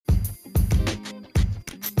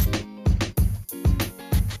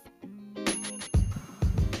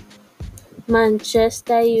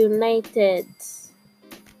Manchester United.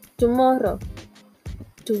 Tomorrow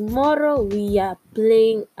we are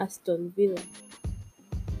playing Aston Villa.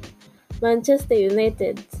 Manchester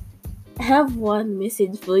United, I have one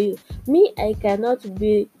message for you. Me, I cannot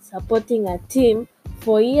be supporting a team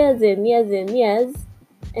for years and years and years,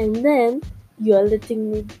 and then you are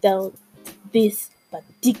letting me down this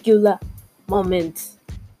particular moment.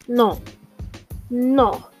 No,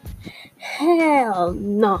 hell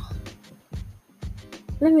no.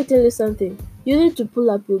 Let me tell you something. You need to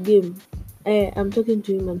pull up your game. I'm talking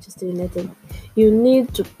to you, Manchester United. You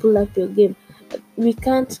need to pull up your game. We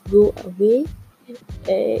can't go away.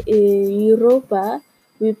 In Europa,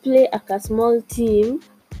 we play a small team,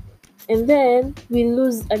 and then we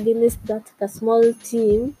lose against that small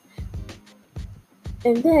team,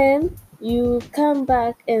 and then you come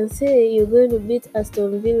back and say you're going to beat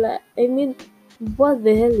Aston Villa. I mean, what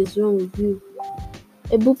the hell is wrong with you?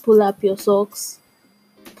 Ebu, pull up your socks.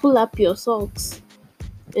 Pull up your socks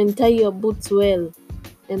and tie your boots well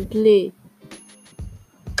and play.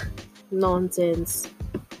 Nonsense.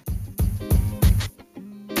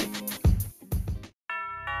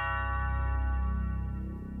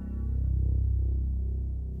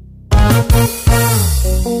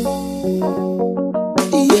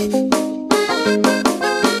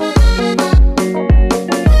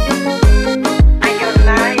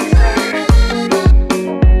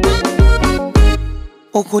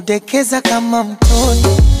 Ukudekeza kama mtoto,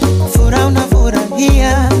 furaha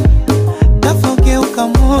unafurahia, nafogeuka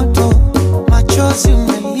moto, machozi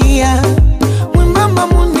umelia. Mwembamba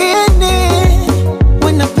munene,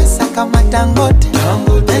 wena pesa kama Dangote,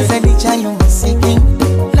 naweza nijayo masikini,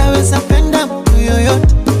 naweza penda mtu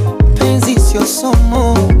yoyote. Penzi sio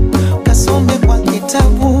somo, kasome kwa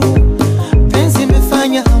kitabu. Penzi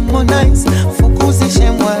imefanya Harmonize,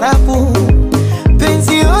 fukuzishe Mwarabu.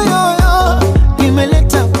 Penzi yoyoyo,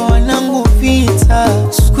 nimeleta kwa wanangu vita.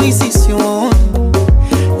 Squeezy sioni,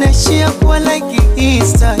 naishia kuwa like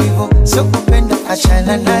Easter. Hivo, sio kupenda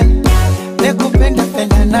achana naye, nekupenda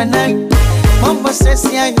pendana naye. Mambo stress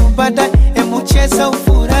ya yubada, emu cheza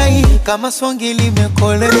ufurahi. Kama swangi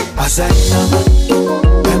limekole Asali nama,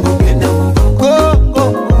 emu penda mgongo.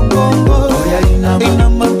 Oya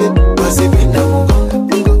inama, basi penda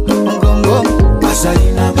mgongo.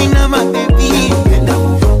 Asali nama, inama baby, penda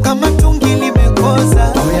mgongo. Kama tungi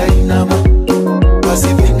limekoza Oya inama, basi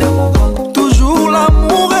penda mgongo. Toujours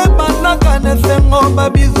l'amour est banaka nesengo.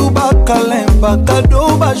 Babizou bakalemba,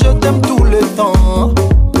 cadeau ba je t'aime tout le temps.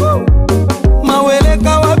 Mawele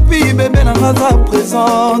kawapi, bébé nanga za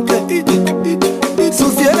présente.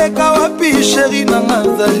 Souciele kawapi, chéri nanga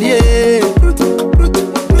zalie.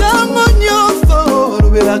 Tango nyonso,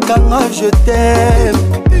 lobela kanga je t'aime.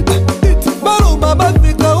 Balo baba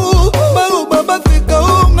fika ou, balo baba fika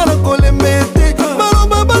ou, ngana kolemete. Balo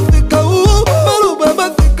baba fika ou, balo baba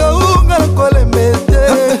fika ou, ngana kolemete.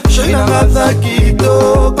 Chéri nanga za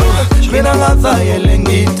kitoko, chéri nanga za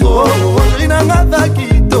yelengito, chéri nanga za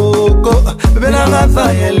kitoko.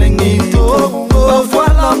 Parfois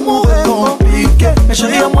l'amour est compliqué, mais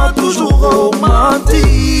chérie à moi toujours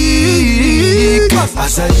romantique.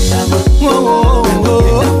 Asali nama,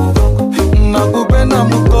 nakupenda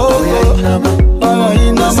mukoko. Ala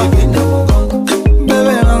inama,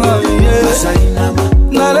 bebe nanga ye. asali nama,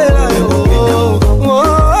 Nalela yo,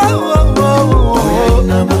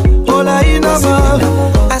 ola inama.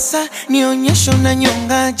 asa nionyesho na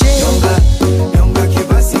nyongaje. Nyonga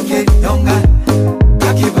kibasike, nyonga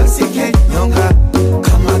kakibasike, nyonga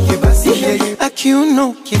kama kibasike.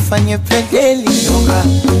 Akiuno kifanye pedeli.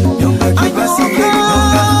 Nyonga kibasike,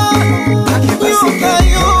 nyonga kakibasike,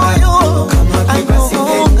 nyonga kama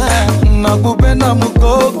kibasike. Nakupenda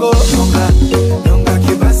mukoko. Nyonga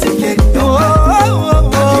kibasike, nyonga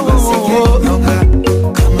kakibasike, nyonga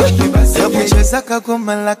kama kibasike. Kucheza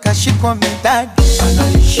kagoma la kashikwa midadi.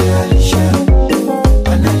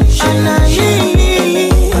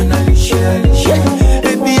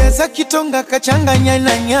 Baby eza kitonga kachanganya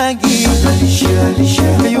na nyagi.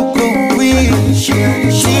 Yuko wili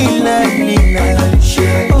shila nina.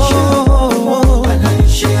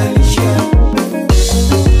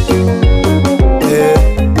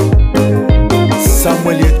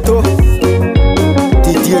 Samuel Eto'o,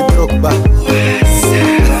 Didier Drogba,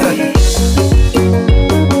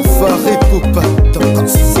 Faré Poupa,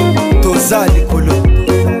 Toza Likolo,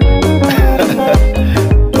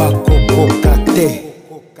 Bakoko Kate.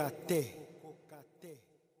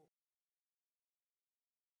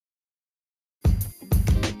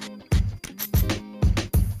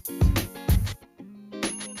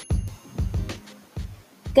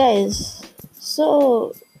 Guys,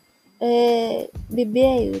 so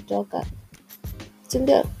BBI ilitoka sitting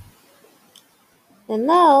there. And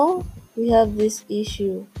now we have this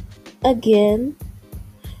issue again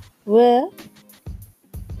where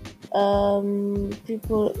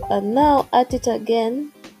people are now at it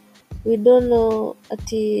again. We don't know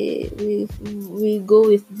we go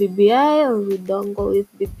with BBI or we don't go with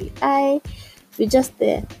BPI. We're just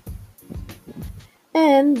there.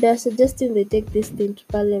 And they're suggesting they take this thing to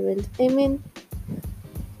parliament. I mean,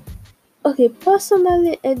 okay,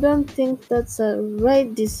 personally, I don't think that's a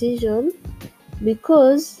right decision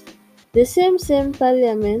because the same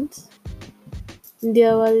parliament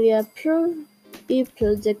ndio waliapprove hii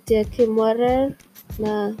project ya Kimwarer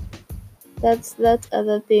na that's that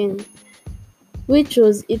other thing which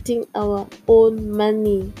was eating our own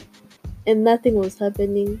money and nothing was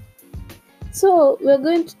happening. So we're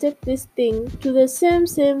going to take this thing to the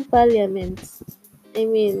same parliament. I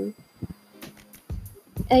mean,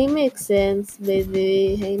 it makes sense by the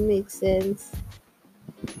way, it makes sense.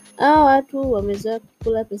 Hawa watu wamezoea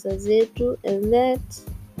kukula pesa zetu and that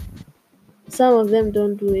some of them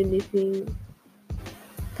don't do anything.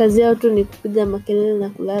 Kazi yao tu ni kupiga makelele na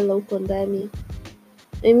kulala huko ndani.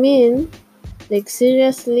 I mean, like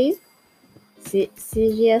seriously,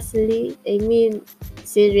 seriously.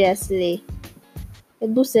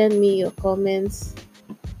 Do send me your comments.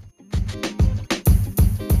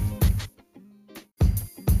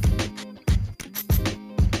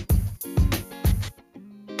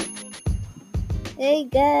 Hey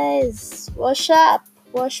guys, what's up?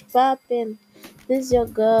 What's poppin'? This is your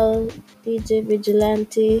girl DJ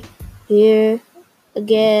Vigilante here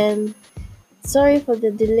again. Sorry for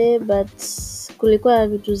the delay, but kulikuwa na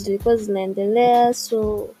vitu zilikuwa zinaendelea,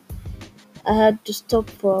 so I had to stop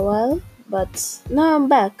for a while. But now I'm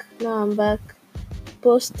back.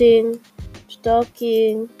 Posting,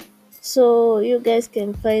 talking. So you guys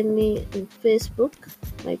can find me on Facebook,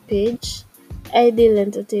 my page, Ideal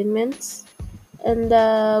Entertainment, and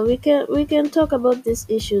we can talk about these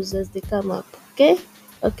issues as they come up. Okay.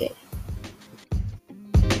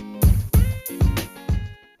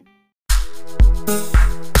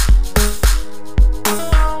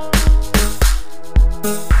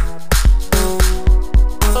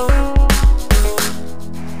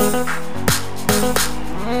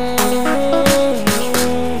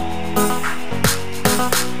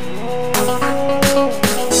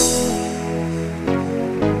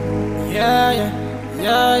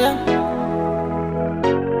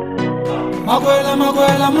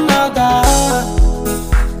 Makwela munada.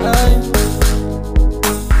 Ay.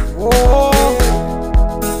 Oh.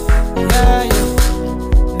 Yeah.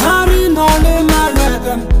 Nari no le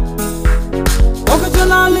malwedem.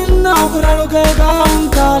 Okajalali na ukuralu ke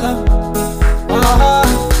kauntala. Ah.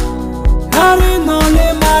 Nari no le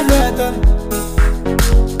malwedem.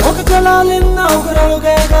 Okajalali na ukuralu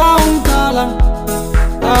ke kauntala.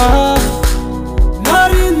 Ah.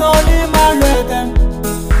 Nari no le malwedem.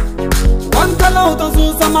 Wantala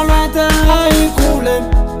utazuza malwete haikule.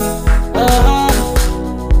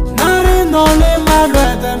 Nari no le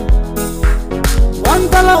malwete.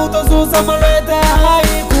 Wantala utazuza malwete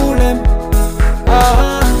haikule.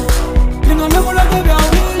 Kino nebula kebya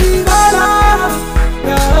wili bala.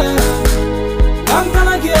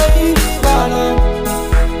 Wantala kia ili bala.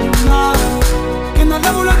 Kino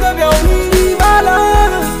nebula kebya wili bala.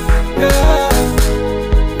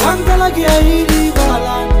 Wantala kia ili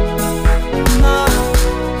bala.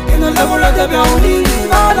 Nebula de Beauty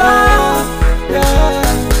Bala,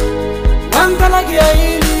 Wantala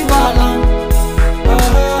Gay Bala,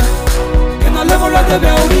 in a nebula de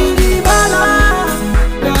Beauty Bala,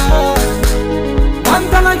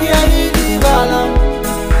 Wantala Gay Bala,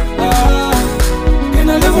 in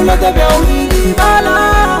a nebula de Beauty Bala,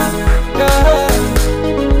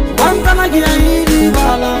 Wantala Gay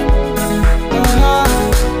Bala,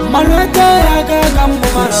 Malwete Agagambo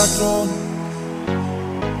Marathon.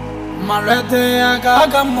 Malwete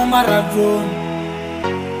agagambo marathon.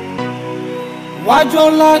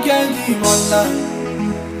 Wajola gendi wala.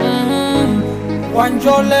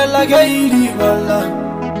 Wanjole la gendi wala.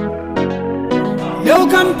 Leo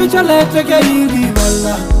kampicha lete gendi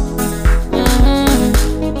wala.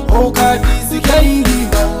 Oka disi gendi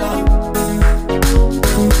wala.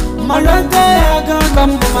 Malwete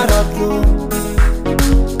agagambo marathon.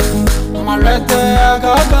 Malwete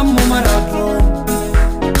agagambo marathon.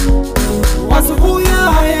 Wasubuya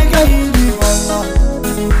hayega hili wala.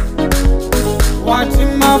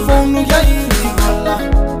 Watima fonu ya hili wala.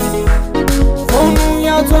 Fonu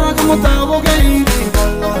ya tora kamotabo ga hili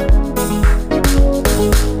wala.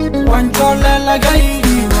 Wanjole ga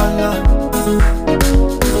hili wala.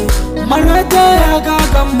 Malwete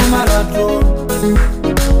agagambo marathon.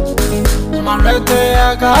 Marete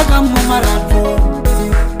agaga mumarato.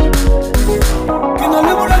 Kina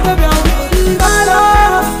lebura de biawi bala.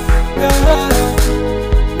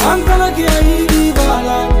 Antala ki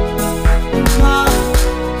bala.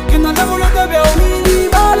 Kina lebura de biawi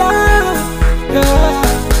bala.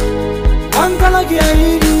 Antala ki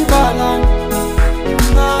bala.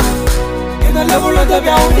 Kina lebura de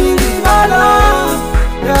biawi bala.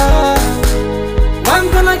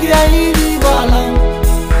 Antala ki bala.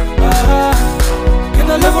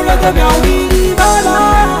 Kina lebura de biawi bala.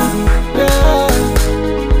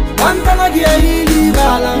 Antala ki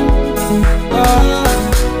bala.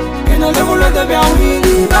 Kina lebura de biawi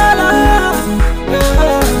bala.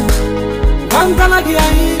 Antala ki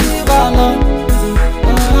bala.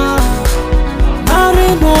 Nari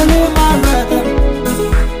noli marete.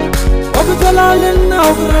 Okutala lina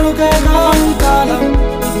okuralu ke kautala.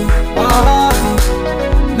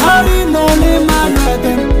 Nari noli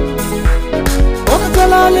marete.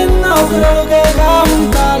 Okutala lina okuralu ke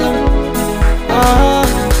kautala.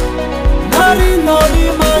 Nari noli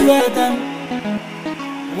marete.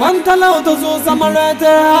 Wantala otozuza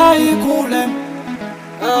marete hai kule.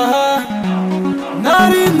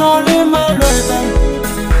 Nari noli marete.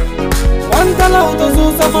 Wantala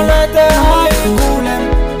otozuza marete hai kule.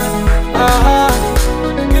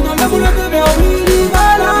 Kina lebula de biawi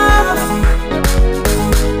bala.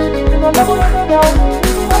 Kina lebula de biawi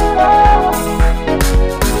bala.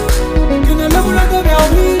 Kina lebula de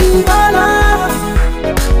biawi bala.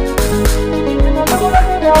 Kina lebula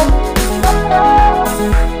de biawi bala.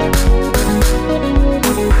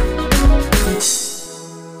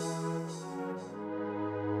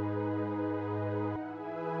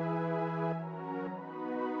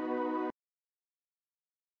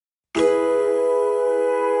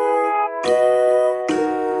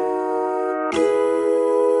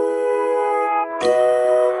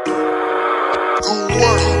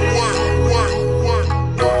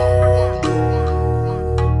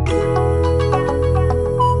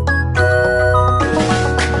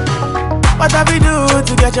 What have we do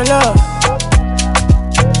to get your love?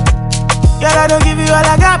 Girl, I don't give you all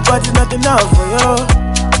I got, but it's not enough for you.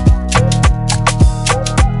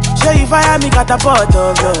 Show you fire me catapult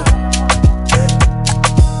of love.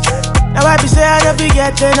 Now I be say I don't be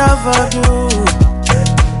getting enough of you.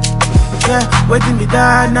 Yeah, waiting me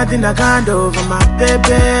down, nothing I can't do for my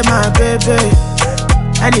baby, my baby.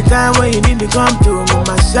 Anytime when you need me, come to me,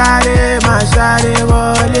 my shawty,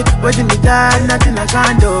 wallet. Waiting me down, nothing I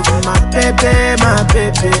can't do for my baby,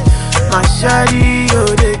 my shawty, oh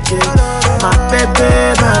they care. My baby,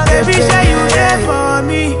 baby, say you there for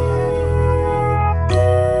me,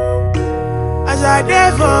 as I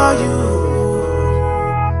there for you.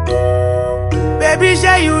 Baby,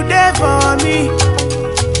 say you there for me,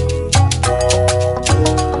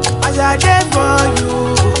 as I there for you.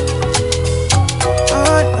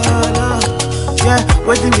 Yeah,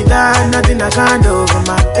 waiting me down, nothing I can't do for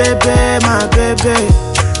my baby.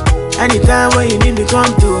 Anytime when you need me,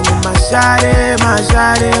 come to me, my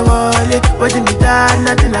shawty, wallet. Waiting me down,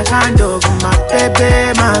 nothing I can't do for my baby,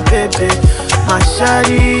 my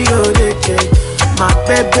shawty, oh they care. My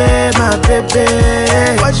baby.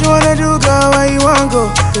 What you wanna do, girl? Where you wanna go?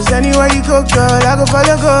 Cause anywhere you go, girl, I go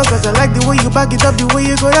follow, go. Cause I like the way you back it up, the way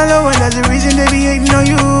you go down low. And that's the reason they be hating on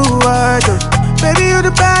you, Baby, you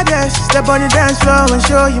the baddest. Step on the dance floor and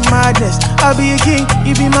show you madness. I'll be a king,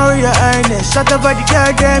 you be my real highness. Shut up for the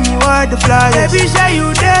girl, damn, you are the flyest. Baby, say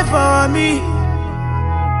you there for me,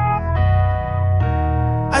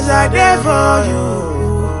 as I there for you.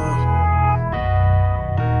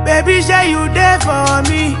 Baby, say you there for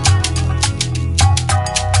me,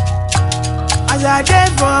 as I there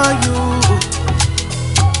for you.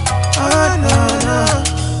 Oh no.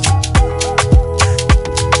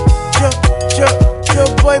 Yo,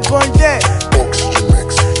 boy, born dead.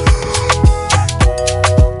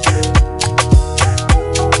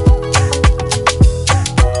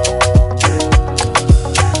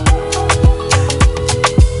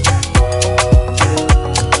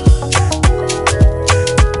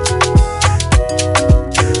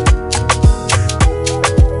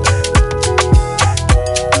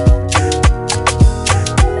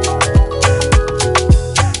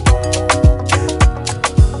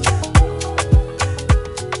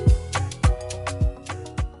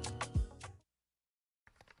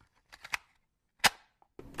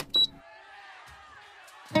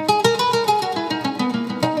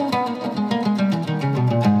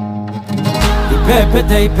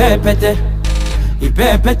 Ipepete,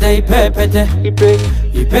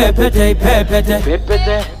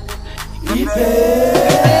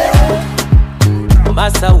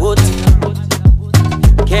 Massa Wood,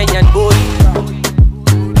 Kenyan boy.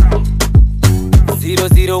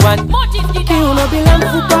 001 kiuno bila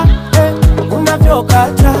mfupa,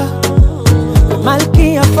 unavyokata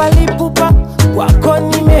malkia falipupa, wako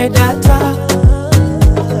nimedata,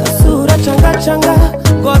 sura changa changa,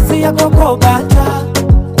 ngozi ya kokobata,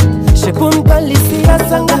 shepu mbalisi ya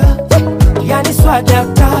sanga, yani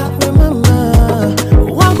swadakta. Mama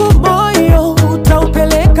wangu moyo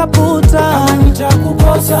utaupeleka puta, kama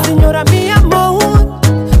nitakukosa sinyora mi amor,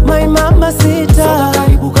 my mama sita,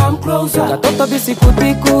 karibu come closer, katoto bisi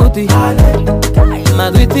kuti kuti,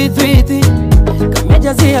 madwiti twiti,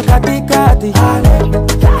 kamejazia katikati,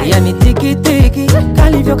 yani tiki tiki,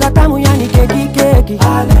 kalivyo katamu yani keki keki,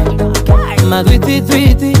 madwiti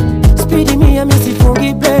twiti, speedy mia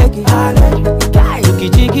misifungi breki,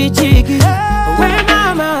 tukichiki chiki, we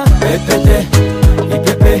mama Pepete,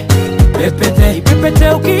 ipepe, pepete, ipepete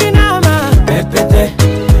ukinama, pepete,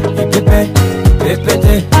 ipepe,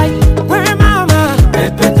 pepete, ay, we mama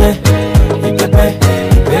pepete, ipepe,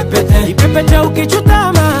 pepete, ipepete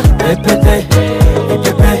ukichutama, pepete,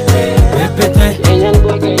 ipepe, pepete.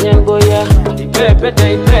 Kenyan boy, yeah.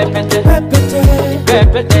 Pepete, pepete, pepete,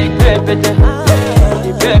 pepete, pepete,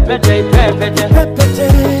 pepete, pepete, pepete,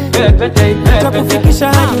 pepete. takufikisha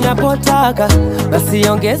hadi unapotaka, basi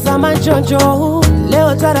ongeza majonjo,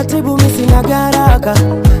 leo taratibu misina garaka,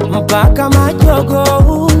 mpaka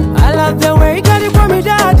majogo. I love the way you got it for me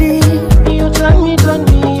daddy, you turn me,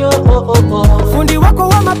 oh oh oh. Fundi wako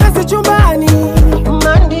wa mapenzi chumbani,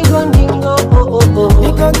 mandingo ndingo, oh oh oh.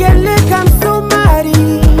 Nikogeleka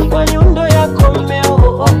msumari, kwa nyundo yako mmeo,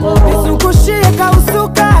 oh oh oh. Nizungushie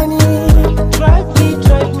kausukani,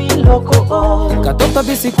 drive me loco, oh. Katoto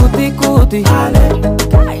bisi kuti kuti,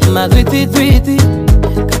 madwiti twiti,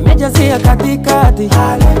 kamejazia katikati,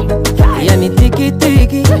 yani tiki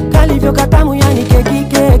tiki, kalivyo katamu yani keki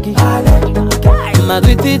keki,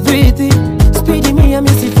 madwiti twiti, speedy mia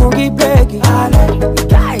misifungi breki,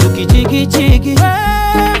 tukichiki chiki,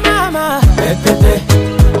 mama Pepete,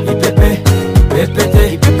 ipepe,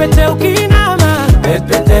 pepete, ipepete ukinama,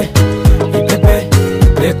 pepete, ipepe,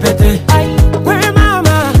 pepete, ay, we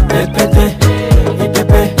mama pepete,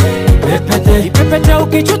 ipepe, pepete, ipepete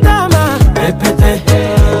ukichutama, pepete,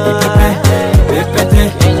 ipepe,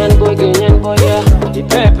 pepete. Kenyan boy, yeah.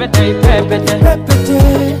 Pepete, pepete, pepete,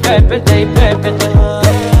 pepete, pepete,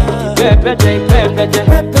 pepete, pepete,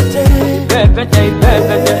 pepete, pepete,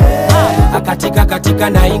 pepete. Akatika katika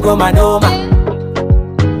na ingoma noma,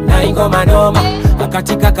 na ingoma noma.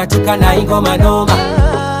 Akatika katika na ingoma noma,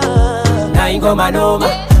 na ingoma noma.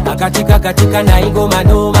 Akatika katika na ingoma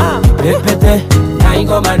noma, pepete, na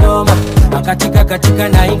ingoma noma. Akatika katika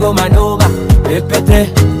na ingoma noma, pepete,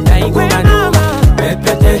 na ingoma noma.